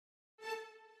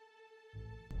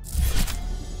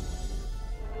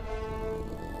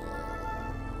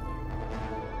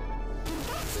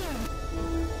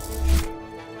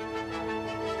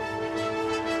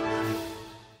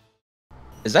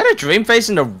Is that a dream face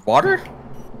in the water?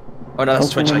 Oh no, that's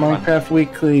Twitch icon. Minecraft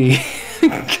Weekly.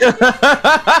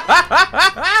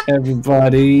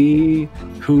 Everybody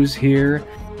who's here,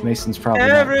 Mason's probably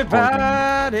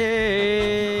Everybody,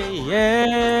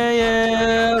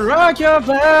 yeah, rock your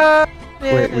body.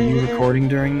 Wait, were you recording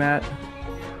during that?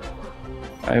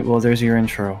 Alright, well, there's your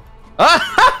intro.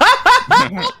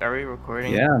 Are we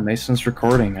recording? Yeah, Mason's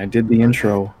recording. I did the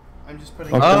intro. I'm just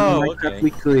putting. Minecraft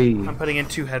Weekly. I'm putting in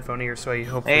 2 headphone ears, so I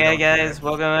hope. Hey guys,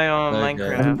 welcome back on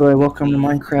Minecraft. Everybody, welcome to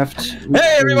Minecraft Weekly.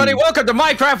 Hey everybody, welcome to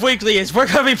Minecraft Weekly. We're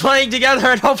gonna be playing together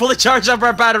and hopefully charge up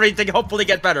our battery to hopefully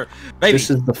get better. Maybe. This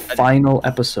is the final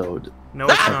episode. No,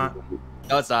 it's not.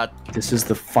 No, it's not. This is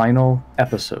the final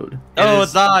episode. No,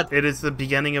 it's not. It is the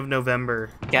beginning of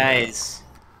November. Guys.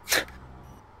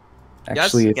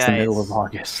 Actually, it's the guys. middle of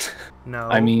August. No.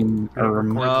 I mean,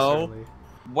 No.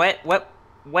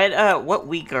 What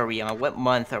week are we on? What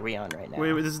month are we on right now?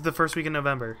 Wait, this is the first week in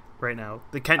November right now.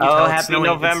 Can't you Oh, tell it's happy snowing?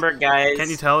 November, guys. Can't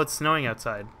you tell it's snowing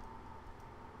outside?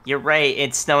 You're right.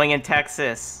 It's snowing in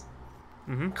Texas.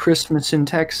 Christmas in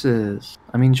Texas.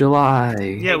 I mean, July.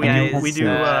 Yeah, guys,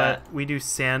 we do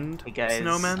sand Hey guys,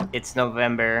 snowmen. it's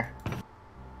November.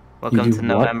 Welcome do to what?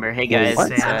 November. Hey guys,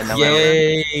 What? it's November.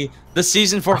 Yay! The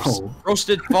season for Oh.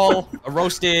 roasted fall,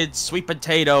 roasted sweet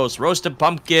potatoes, roasted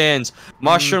pumpkins,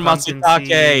 mushroom pumpkin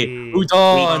matsutake, seed.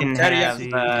 udon, We can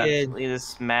teriyaki have chicken.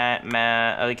 this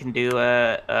we can do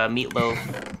a meatloaf.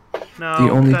 No,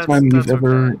 The only that's, time that's you've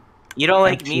ever... okay. You don't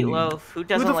like Actually, meatloaf? Who Who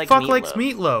doesn't the like fuck meatloaf? likes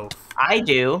meatloaf? I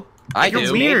do. I You're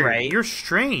do. weird. right? You're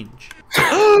strange.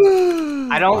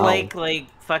 I don't Wow. like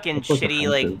fucking That's like shitty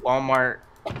like offensive. Walmart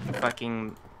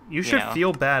fucking. You should know.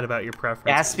 feel bad about your preference.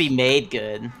 It has to be made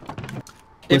good.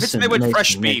 If it's Listen, made with Mason,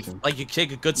 fresh beef, Mason. like you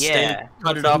take a good Yeah. steak,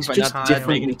 cut it up, He's and just not make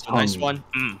differently it a nice tongued. one.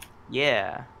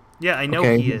 Yeah. Yeah, I know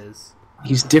Okay. he is.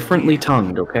 He's differently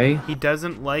tongued, okay? He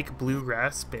doesn't like blue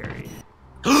raspberry.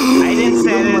 I didn't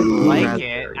say I didn't like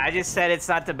it. Raspberry. I just said it's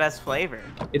not the best flavor.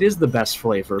 It is the best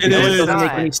flavor. It because is. It doesn't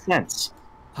make Not. any sense.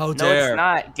 How No, dare! it's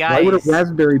not, guys. Why would a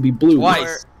raspberry be blue?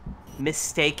 Twice. You're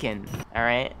mistaken. All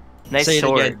right. Nice Say it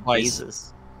sword. again twice.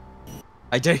 Jesus.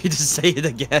 I dare you to say it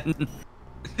again.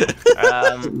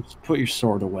 Put your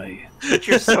sword away. Put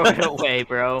your sword away,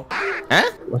 bro.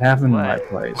 Huh? What happened What? in my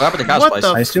place? What happened to Cow's What place? the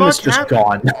I assume it's fuck just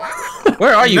happened? gone.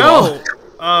 Where are you all?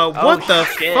 No. What the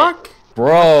shit. fuck?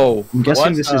 Bro, I'm guessing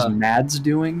what's this is Mads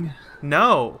doing.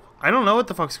 No. I don't know what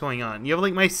the fuck's going on. You have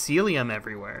like mycelium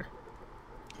everywhere.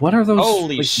 What are those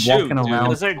Holy like, shoot, walking dude. around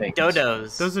Those are things?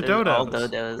 dodos. Those are They're all dodos.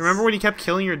 dodos. Remember when you kept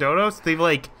killing your dodos? They've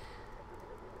like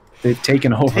They've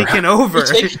taken over. taken over.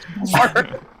 Take it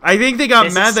apart. I think they got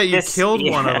This mad is- that you this- killed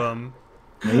one yeah. of them.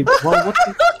 Maybe. Well, what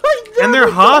the... And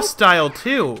they're hostile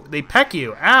too. They peck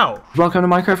you. Ow. Welcome to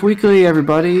Minecraft Weekly,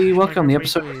 everybody. Welcome. The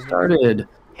episode Weekly. started.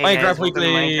 Hey Minecraft guys, welcome to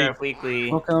Weekly. Minecraft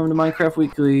Weekly. Welcome to Minecraft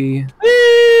Weekly.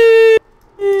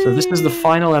 So this is the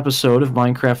final episode of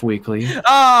Minecraft Weekly.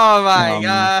 Oh my Um,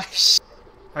 gosh.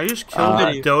 I just killed Uh,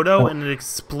 a dodo oh. and it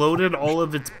exploded all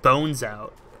of its bones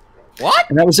out. What?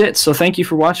 And that was it. So thank you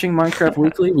for watching Minecraft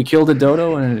Weekly. We killed a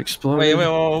dodo and it exploded. Wait,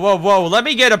 whoa. Let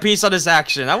me get a piece of this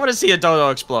action. I want to see a dodo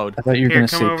explode. I thought you were Here, going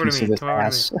to come say over to piece me, of this come over to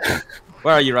ass.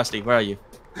 Where are you, Rusty? Where are you?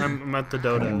 I'm at the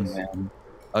Oh, dodos. man.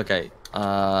 Okay.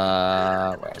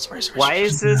 Where's Why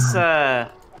is this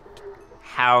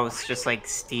house just like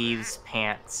Steve's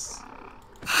pants?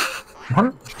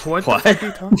 What? What? What? The fuck are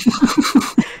you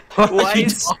talking? Why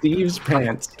is Steve's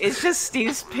pants. it's just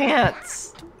Steve's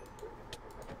pants?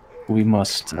 We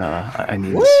must, I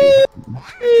need to see.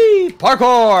 Whee!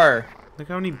 Parkour! Look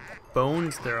how many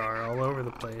bones there are all over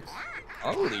the place.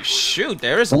 Holy shoot,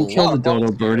 there is a Don't kill lot the of dodo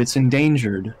bones. bird. It's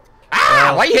endangered.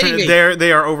 Ah, why are you hitting me?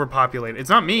 They are overpopulated. It's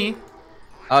not me.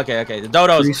 Okay, the Pretty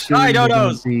dodos. soon Hi, they're gonna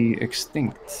dodos! be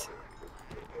extinct.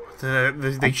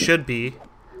 They should be.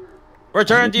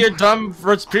 Return to your dumb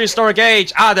prehistoric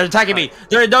age. Ah, they're attacking me.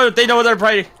 They know they're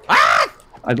fighting. Ah!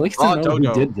 I'd like to Oh, know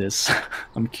dodo. who did this.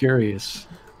 I'm curious.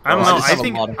 I don't Oh, I know. just have a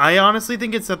lot of- I honestly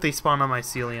think it's that they spawn on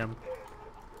mycelium.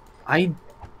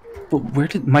 But where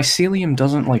did mycelium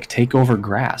doesn't like take over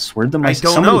grass? Where'd the I mycelium?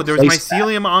 don't know. There's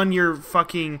mycelium on your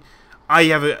fucking. I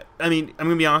mean, I'm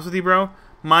gonna be honest with you, bro.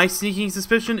 My sneaking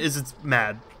suspicion is it's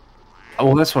mad. Oh,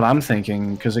 well, that's what I'm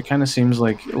thinking because it kind of seems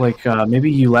like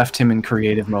maybe you left him in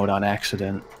creative mode on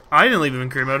accident. I didn't leave him in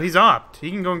creative mode. He's opt.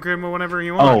 He can go in creative mode whenever he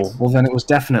Oh, wants. well then it was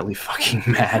definitely fucking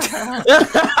mad.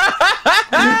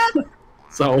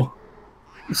 so,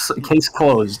 case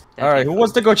closed. Alright, who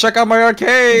wants to go check out my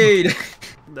arcade?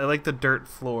 I like the dirt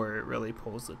floor. It really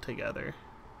pulls it together.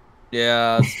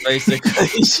 Yeah, it's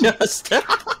basically just...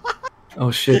 Oh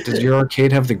shit! Does your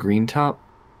arcade have the green top?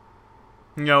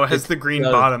 No, it has the green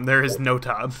bottom. There is no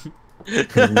top. Green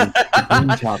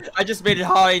top. I just made it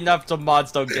high enough so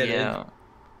mods don't get in.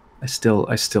 I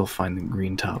still find the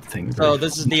green top thing. So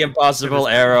this is the impossible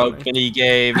arrow mini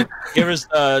game. Here's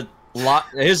the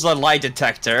lie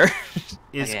detector.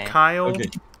 Is Kyle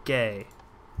gay?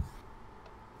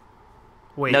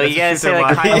 Wait, no, you gotta say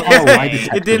like Kyle is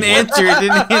gay. It didn't answer. It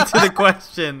didn't answer the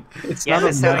question. It's not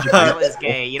a magic. Kyle is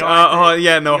gay. You don't. Have to,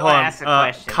 yeah, no, hold on. ask the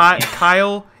question.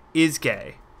 Kyle is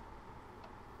gay.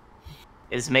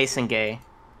 Is Mason gay?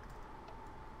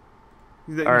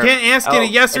 You can't ask it a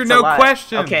yes or no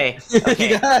question. Okay. You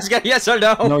gotta ask a yes or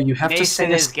no. No, you have to Mason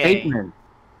say a is gay. statement.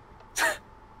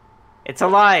 It's a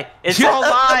lie. It's all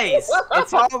lies.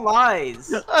 It's all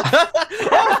lies.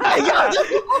 Oh my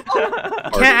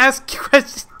god! Can't ask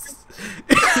questions.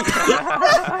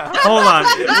 Hold on,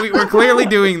 we're clearly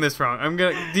doing this wrong.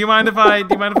 Do you mind if I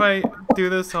do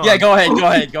this? Hold on. Go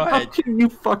ahead. How can you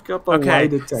fuck up a lie Okay,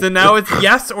 detector? so now it's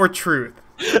yes or truth.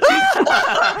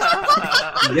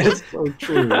 Yes or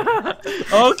true.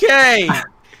 Okay.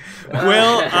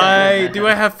 Do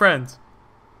I have friends?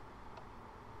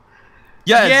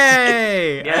 Yes.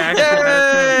 Yay! Yes.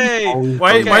 Yay!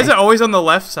 Why Okay. is it always on the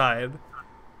left side?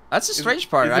 That's the strange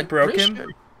part. Is it I'm pretty broken? sure.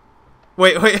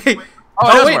 Wait. Oh, it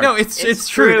Oh does wait, work. no, it's It's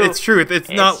truth. true. It's truth. It's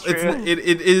not. true. It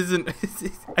isn't.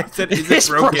 I said, is it It's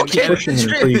broken? broken. Pushing it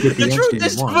until you get the The answer truth you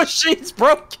is, want. machine's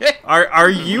broken. Are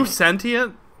you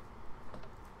sentient?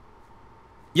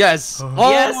 Yes. Oh.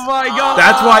 Oh Yes. my god.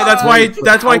 That's why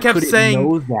I How kept could it saying.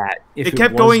 know that if It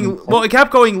kept going. wasn't- Well, it kept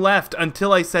going left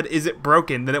until I said, "Is it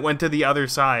broken?" Then it went to the other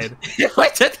side.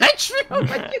 Wait, did that true?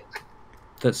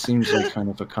 That seems like kind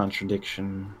of a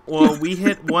contradiction. Well, we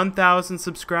hit 1,000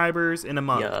 subscribers in a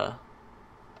month. Yeah.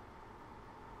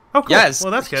 Oh, cool. Yes.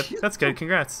 Well, that's good. That's good.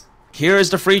 Congrats. Here is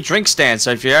the free drink stand.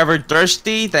 So if you're ever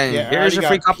thirsty, then Yeah, I here's your already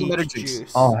free got complimentary peach juice.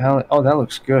 juice. Oh hell! Oh, that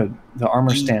looks good. The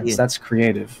armor Yeah. stance. That's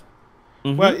creative.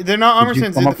 Mhm. Well, they're not armor Did you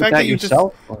stands. come The up with fact that you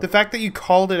yourself? the fact that you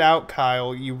called it out,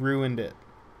 Kyle, you ruined it.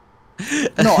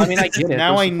 No, I mean I get it.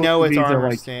 Now They're I supposed know to it's be the, armor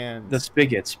like, stands. the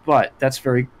spigots, but that's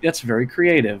very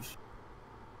creative.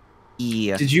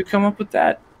 Yeah. Did you come up with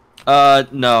that?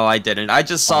 No, I didn't. I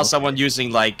just saw Oh, okay. someone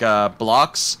using like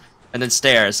blocks and then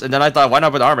stairs, and then I thought, why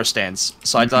not with armor stands?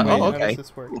 So I thought, Wait, oh, How okay. does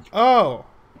this work? Oh.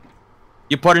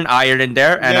 You put an iron in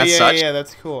there, and Yeah, as yeah, such, yeah.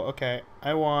 That's cool. Okay,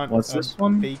 I want. What's a this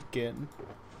one? Bacon.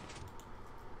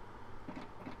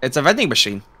 it's a vending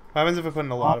machine. What happens if I put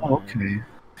in a lot of Oh, iron?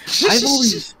 okay. I've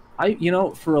always,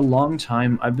 for a long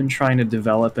time, I've been trying to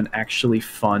develop an actually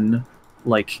fun,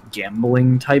 like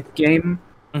gambling type game,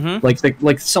 Mm-hmm.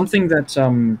 like something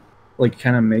that like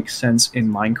kind of makes sense in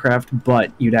Minecraft,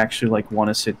 but you'd actually like want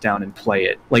to sit down and play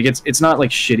it. Like it's not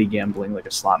like shitty gambling like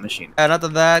a slot machine. And other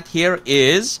than that, here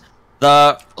is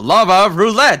the lava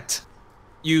roulette.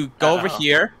 You go over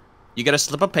here, you get a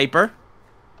slip of paper,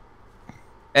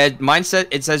 and mine said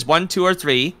it says 1, 2, or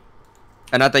 3,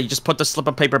 and after that you just put the slip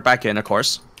of paper back in, of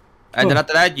course. And then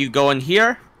after that, you go in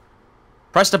here,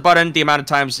 press the button the amount of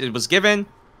times it was given,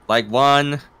 like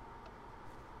 1.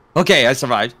 Okay, I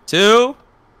survived. 2.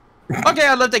 Okay,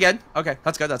 I lived again. Okay,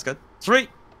 that's good. That's good. 3.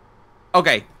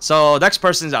 Okay, so next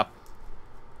person's up.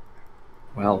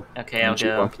 Well, Okay, I'll aren't you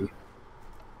go. lucky?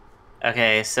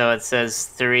 Okay, so it says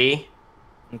 3.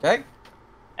 Okay.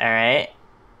 All right.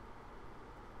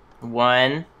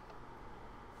 1,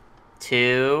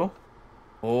 2,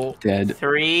 Oh. Dead.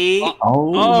 3.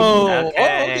 Oh. Oh.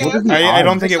 Okay. What are the I don't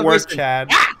odds? think it For some worked, reason- Chad.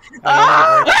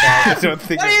 I don't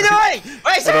think What are it you worked. doing?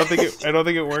 Wait, I don't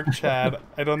think it worked, Chad.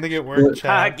 I don't think it worked,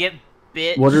 Chad. Get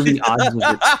bit. What are the odds of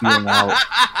it spewing out?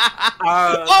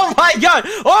 Oh my god!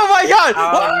 Oh my god!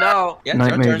 Oh no. Yeah,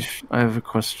 Night your turn. Mage, I have a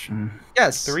question.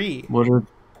 Yes. 3, What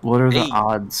are the 8.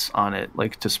 odds on it,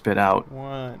 like to spit out?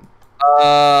 1.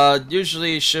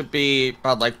 Usually should be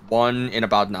about like 1 in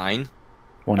about 9.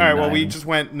 One All right. in Well, we 9. just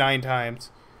went 9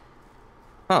 times.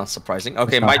 Huh, surprising.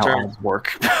 Okay, That's not my how turn. odds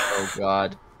work. Oh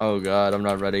god. Oh god, I'm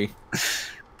not ready.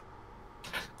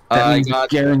 That I means got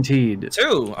it's guaranteed.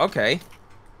 2. Okay.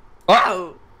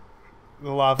 Oh. The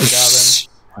lava got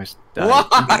I died.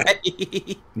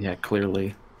 Why? Yeah,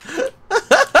 clearly. him.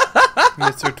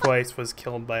 Mr. Twice was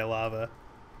killed by lava.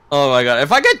 Oh my god.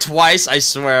 If I get twice, I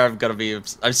swear I'm gonna be.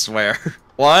 I swear.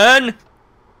 1.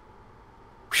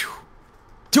 Phew.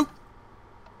 2.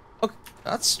 Okay,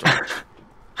 that's strange.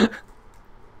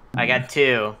 I got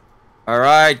 2.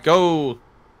 Alright, go.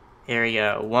 Here we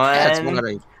go. Yeah, it's 1. 1 out of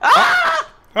 8.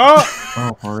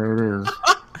 Oh Oh, there it is.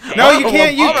 no! Oh, You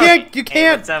can't! You bummer. can't! You Hey,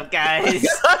 can't! what's up, guys?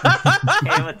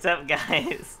 Hey, what's up,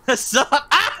 guys? So,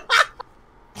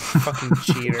 Fucking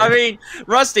cheater. I mean,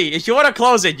 Rusty, if you want to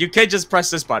close it, you can just press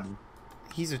this button.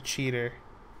 He's a cheater.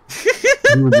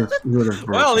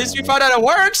 Well, at least we found out it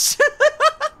works.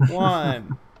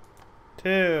 1,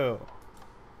 2,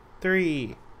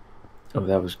 3. Oh,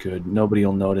 that was good. Nobody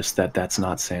will notice that that's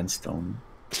not sandstone.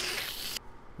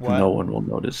 What? No one will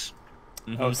notice.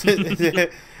 Oh, the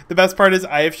best part is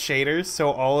I have shaders, so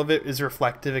all of it is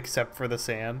reflective except for the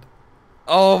sand.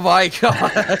 Oh my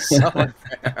god, that's so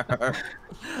unfair.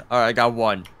 Alright, I got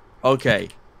 1. Okay.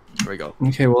 Here we go.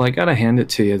 Okay, well, I gotta hand it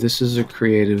to you. This is a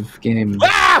creative game.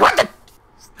 Ah! What the?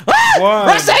 Ah! 1,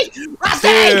 Rusty! Rusty!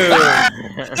 2, Ah!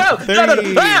 No! No!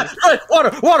 3. Ah!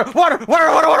 Water!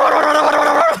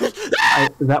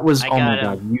 That was, I oh my got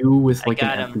god, you with like an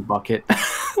got empty him. bucket.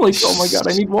 Like, oh my god,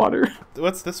 I need water.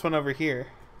 What's this one over here?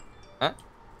 Huh?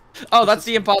 Oh, that's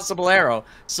the impossible arrow.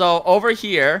 So over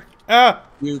here, Ah!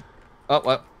 you. Oh,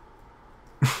 what?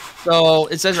 So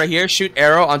it says right here, shoot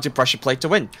arrow onto pressure plate to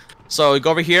win. So you go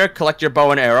over here, collect your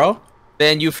bow and arrow.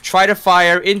 Then you try to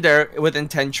fire in there within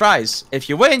 10 tries. If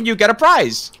you win, you get a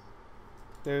prize.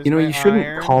 There's You know, my you shouldn't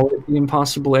iron. call it the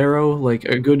impossible arrow. Like,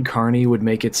 a good carny would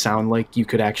make it sound like you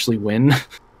could actually win.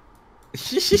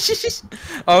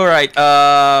 All right.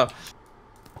 I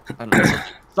don't know,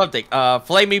 something.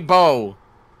 Flaming bow,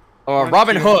 or 1,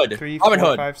 Robin 2, Hood. 3, Robin 4,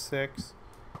 Hood. 5, 6,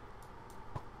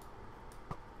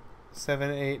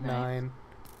 7, 8, 9.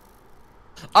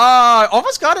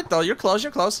 Almost got it though. You're close.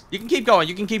 You're close. You can keep going.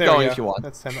 You can keep There going we go. if you want.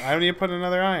 That's 10. I don't need to put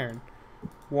another iron.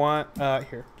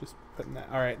 Here, just putting that.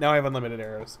 All right, now I have unlimited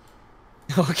arrows.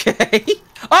 Okay.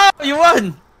 Oh, you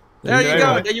won. There Yeah, you I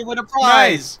go. won. Then you win a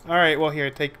prize. All right, well here,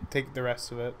 take the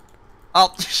rest of it.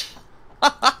 Oh.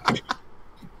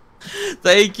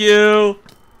 Thank you.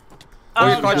 For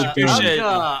your contribution.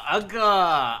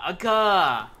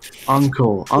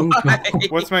 Uncle.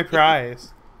 What's my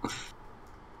prize?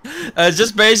 It's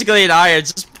just basically an iron.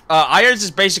 It's just, irons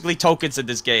is basically tokens in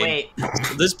this game. Wait,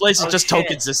 This place is Oh, just shit.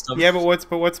 token system. Yeah, but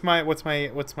what's my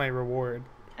reward?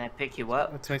 can I pick you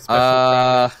up? What's my special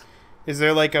prize? Uh, Is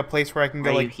there like a place where I can go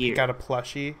Are you like here? pick out a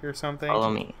plushie or something? Follow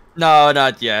me. no,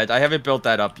 not yet. I haven't built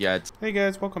that up yet. Hey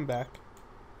guys, welcome back.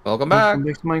 Welcome back. Welcome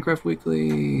back to Minecraft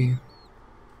Weekly.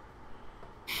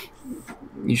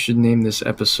 You should name this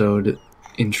episode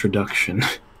Introduction.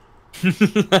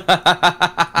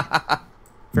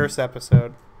 First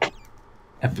episode.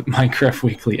 Minecraft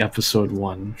Weekly Episode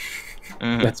 1.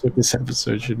 Mhm. That's what this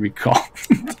episode should be called.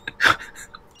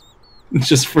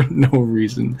 Just for no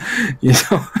reason. You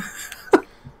know?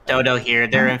 Dodo here.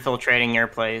 They're infiltrating your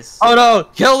place. Oh no!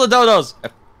 Kill the dodos.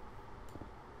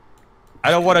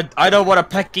 I don't want a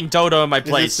pecking dodo in my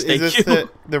place. Is Thank this you.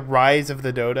 the rise of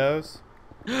the dodos?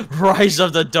 Rise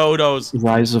of the dodos.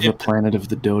 Rise of the Planet of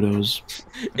the Dodos.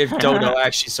 If Dodo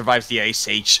actually survives the Ice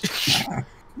Age.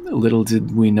 Little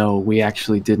did we know, we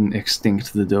actually didn't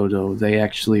extinct the dodo. They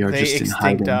actually are They just in extinct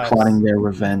hiding, us. plotting their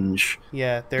revenge.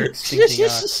 Yeah, they're extincting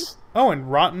us. Oh,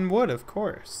 and rotten wood, of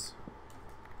course.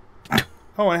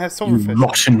 Oh, and it has You silverfish.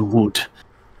 rotten wood.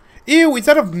 Ew, is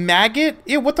that a maggot?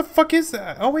 Ew, what the fuck is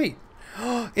that? Oh wait,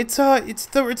 it's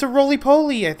a roly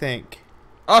poly, I think.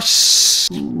 Oh shh.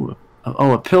 Ooh.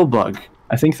 Oh, a pill bug.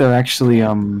 I think they're actually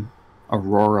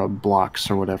aurora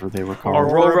blocks or whatever they were called.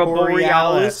 Aurora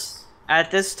Borealis. At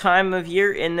this time of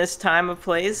year, in this time of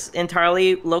place,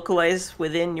 entirely localized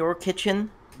within your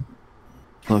kitchen.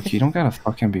 Look, you don't gotta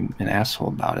fucking be an asshole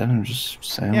about it. I'm just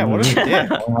saying. Yeah, what it a is.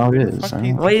 dick. How it is. Fuck I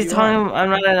you. don't- What are you You talking are.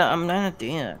 about? I'm not a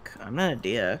dick. I'm not a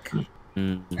dick.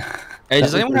 Hey,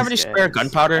 does anyone have any These spare guys.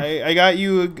 gunpowder? I got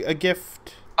you a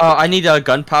gift. I need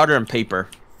gunpowder and paper.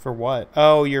 For what?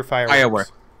 Oh, your fireworks.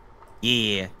 Firework.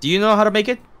 Yeah. Do you know how to make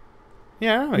it?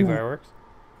 Yeah, I don't make fireworks.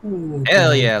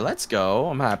 Hell yeah, let's go.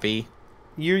 I'm happy.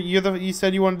 You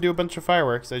said you wanted to do a bunch of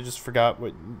fireworks. I just forgot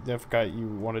you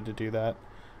wanted to do that.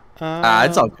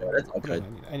 It's all good. It's all good.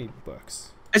 I need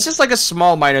books. It's just like a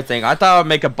small minor thing. I thought I'd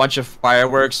make a bunch of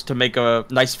fireworks to make a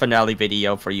nice finale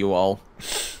video for you all.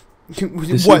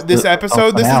 This What, is this the- episode?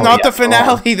 oh, This is finale, not the after all.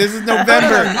 finale. This is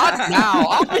November. Not now.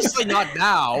 Obviously not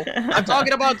now. I'm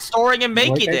talking about storing and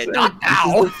making Like I it. said, Not this is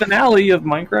now. the finale of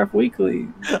Minecraft Weekly.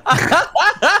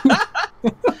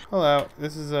 Hello.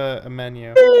 This is a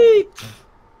menu.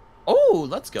 Oh,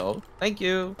 let's go. Thank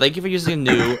you. Thank you for using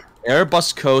the new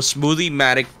Airbus Co. Smoothie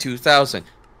Matic 2000.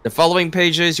 The following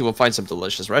pages, you will find some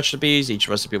delicious recipes. Each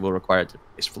recipe will require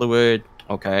taste fluid.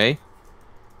 Okay.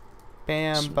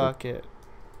 Bam bucket.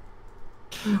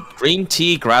 Green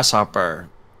tea grasshopper.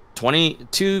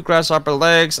 22 grasshopper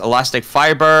legs. Elastic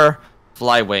fiber.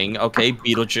 Fly wing. Okay.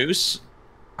 Beetlejuice.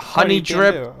 Honey you can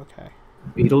drip. do, Okay.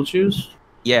 Beetlejuice?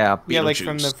 Yeah, Beetlejuice. Yeah,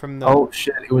 like from the. Oh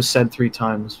shit, it was said 3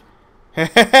 times.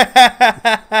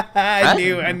 I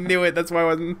knew it. That's why I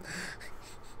wasn't.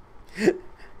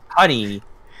 Honey.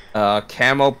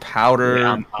 Camo powder.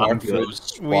 Yeah, I'm dog good.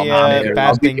 food, Well, I'm Yeah, here. I'll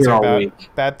bad be things here are all about week.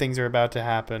 bad things are about to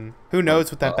happen. Who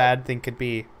knows what that bad thing could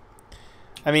be?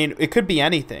 I mean, it could be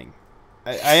anything.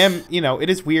 I am, it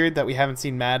is weird that we haven't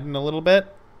seen Matt in a little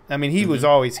bit. I mean, he was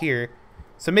always here,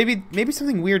 so maybe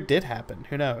something weird did happen.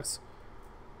 Who knows?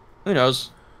 Who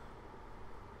knows?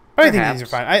 But I think these are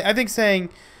fine. I think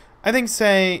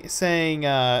saying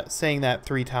that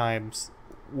 3 times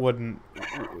wouldn't,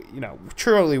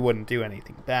 truly wouldn't do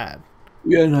anything bad.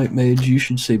 Yeah, Night Mage, you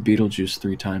should say Beetlejuice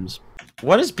 3 times.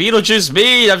 What does Beetlejuice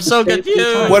mean? I'm so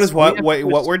confused. What is what? Wait,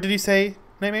 what word did you say,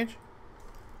 Night Mage?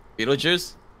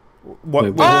 Beetlejuice? What?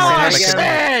 Wait, what Oh, was it?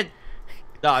 shit!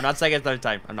 No, I'm not saying it 3rd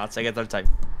time. I'm not saying it 3rd time.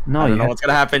 No, I don't you know have what's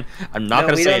gonna happen. I'm not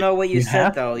gonna we say don't it. know what you You said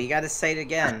have- though. You got to say it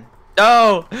again.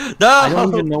 No! I don't No!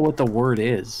 even know what the word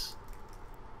is.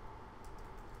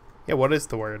 Yeah, what is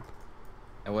the word?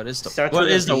 And what is the Starts what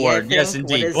with a is the V, I word? Yes, think.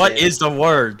 indeed. What What is is it? the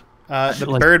word? The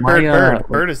Like bird. my,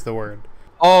 Bird is the word.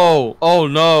 Oh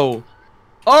no!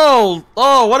 Oh,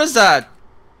 what is that?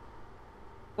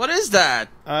 What is that?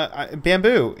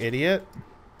 Bamboo, idiot.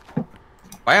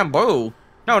 Bamboo?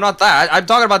 No, not that. I'm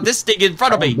talking about this thing in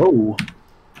front of me. Whoa.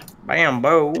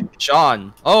 Bamboo.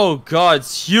 John. Oh god,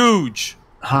 it's huge.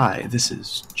 Hi, this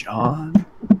is John.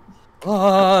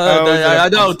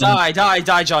 No, die, John,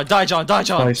 die, John.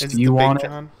 Spice, Is do it you the want big it?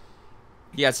 John?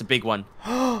 Yeah, it's a big one.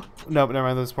 No, but never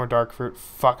mind. There's more dark fruit.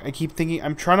 Fuck. I keep thinking.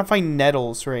 I'm trying to find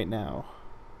nettles right now.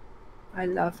 I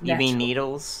love You mean nettles.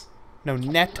 needles? No,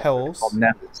 nettles. Called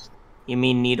nettles. You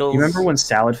mean needles? You remember when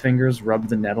Salad Fingers rubbed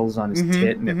the nettles on his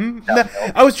tit and it No,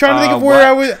 I was trying to think of where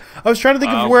I was trying to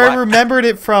think of where I remembered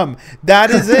it from.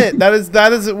 That is it. That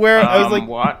is where I was like.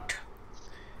 What?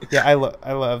 Yeah, I love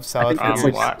I salad think that's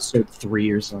fingers. like episode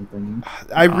 3 or something.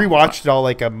 I rewatched it all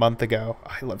like a month ago.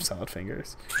 I love salad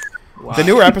fingers. Wow. The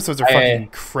newer episodes are fucking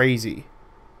crazy.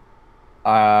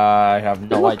 I have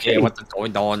no Okay. idea what's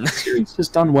going on. The series has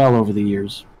done well over the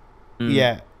years.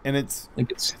 Yeah, and it's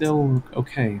Like, it's still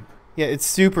okay. it's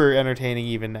super entertaining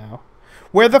even now.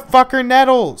 Where the fuck are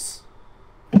nettles?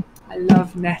 I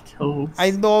love nettles. I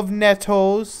love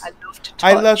nettles. I love to touch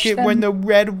I like it them. when the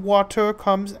red water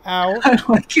comes out. I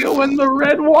like it when the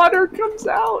red water comes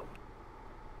out.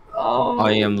 Oh.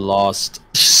 I am lost.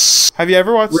 Have you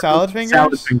ever watched Salad Fingers?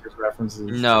 Salad Fingers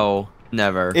references. No,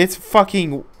 never. It's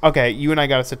fucking okay. You and I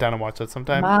gotta sit down and watch that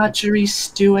sometime. Marjorie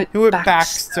Stewart Stuart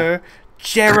Baxter,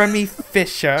 Jeremy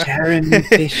Fisher. Jeremy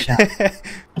Fisher.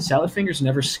 Salad Fingers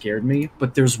never scared me,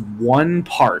 but there's one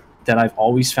part that I've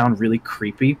always found really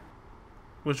creepy.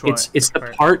 Which one? It's the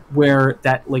part where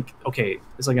that, like, okay,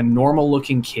 it's like a normal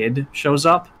looking kid shows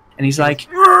up and he's like,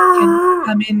 Can you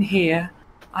come in here?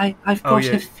 I've got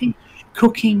yeah. a fish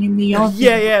cooking in the oven.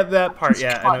 Yeah, that part. Just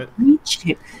Yeah, I know. can't reach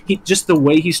it. he just the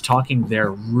way he's talking there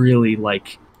really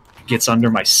like gets under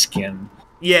my skin.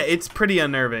 Yeah, it's pretty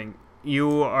unnerving.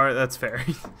 You are. That's fair.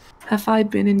 Have I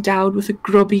been endowed with a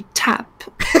grubby tap?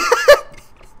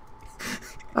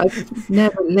 I've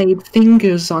never laid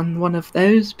fingers on one of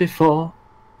those before.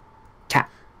 Tap,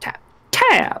 tap,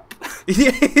 tap!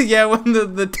 Yeah, when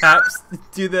the taps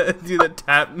do the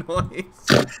tap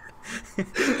noise,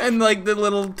 and like the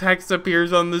little text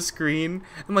appears on the screen,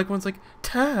 and like one's like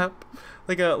tap,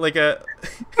 like a.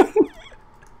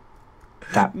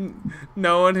 Tap.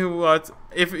 No one who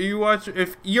if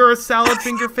you're a Salad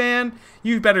Finger fan,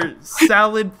 you better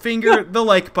Salad Finger the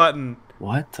like button.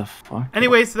 What the fuck?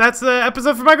 Anyways, that's the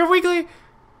episode for Minecraft Weekly.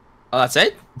 Oh, that's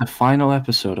it? The final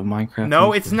episode of Minecraft. No,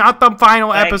 Weekly. it's not the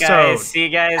final episode. Guys, see you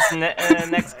guys in the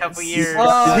next couple years.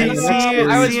 Oh, See you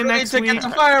I was next ready to week. get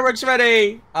the fireworks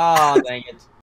ready. Oh, dang it.